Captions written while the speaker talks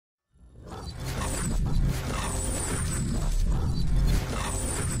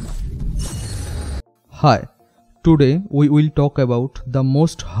Hi, today we will talk about the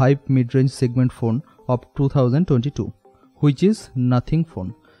most hype mid-range segment phone of 2022, which is Nothing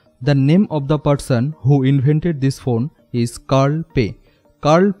phone. The name of the person who invented this phone is Carl Pei.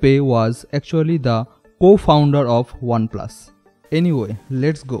 Carl Pei was actually the co-founder of OnePlus. Anyway,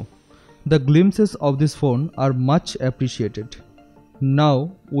 let's go. The glimpses of this phone are much appreciated.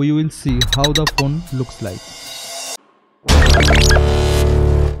 Now we will see how the phone looks like.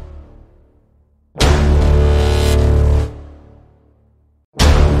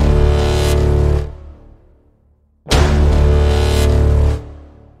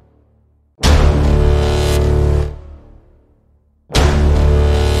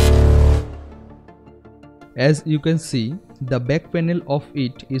 As you can see, the back panel of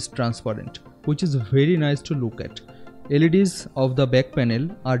it is transparent, which is very nice to look at. LEDs of the back panel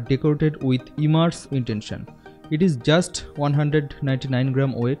are decorated with immerse intention. It is just 199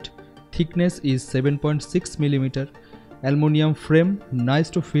 gram weight, thickness is 7.6 mm, aluminum frame,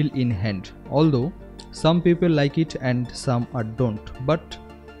 nice to feel in hand, although some people like it and some don't, but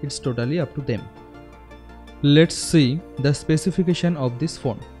it's totally up to them. Let's see the specification of this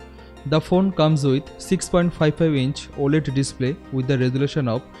phone. The phone comes with 6.55-inch OLED display with the resolution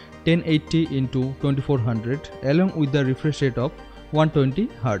of 1080x2400 along with the refresh rate of 120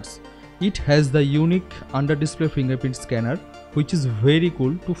 Hz. It has the unique under-display fingerprint scanner, which is very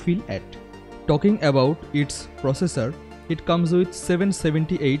cool to feel at. Talking about its processor, it comes with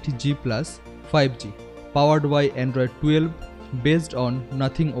 778G Plus 5G, powered by Android 12 based on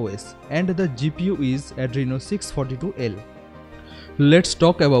Nothing OS, and the GPU is Adreno 642L. Let's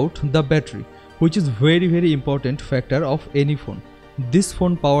talk about the battery, which is very important factor of any phone. This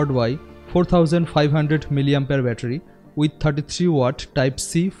phone powered by 4500 mAh battery with 33 watt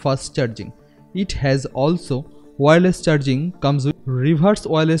Type-C fast charging. It has also wireless charging, comes with reverse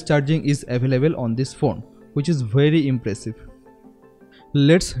wireless charging is available on this phone, which is very impressive.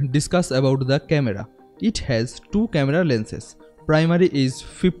 Let's discuss about the camera. It has two camera lenses. Primary is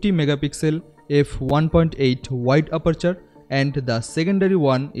 50 megapixel f1.8 wide aperture, and the secondary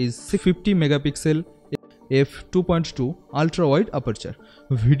one is 50 megapixel f2.2 ultra wide aperture.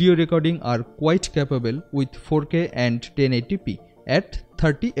 Video recording are quite capable with 4K and 1080p at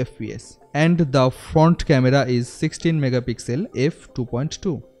 30 fps, and the front camera is 16 megapixel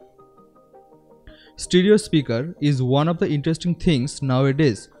f2.2. Stereo speaker is one of the interesting things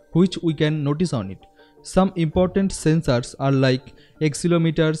nowadays which we can notice on it. Some important sensors are like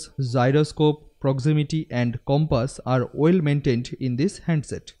accelerometers, gyroscope, proximity and compass are well maintained in this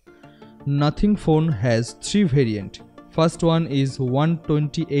handset. Nothing phone has three variants. First one is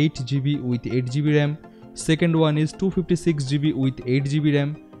 128GB with 8GB RAM, second one is 256GB with 8GB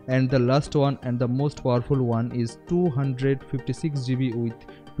RAM, and the last one and the most powerful one is 256GB with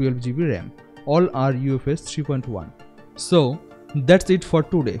 12GB RAM. All are UFS 3.1. So that's it for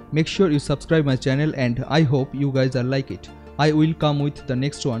today. Make sure you subscribe my channel and I hope you guys are like it. I will come with the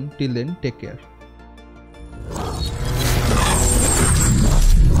next one. Till then, take care.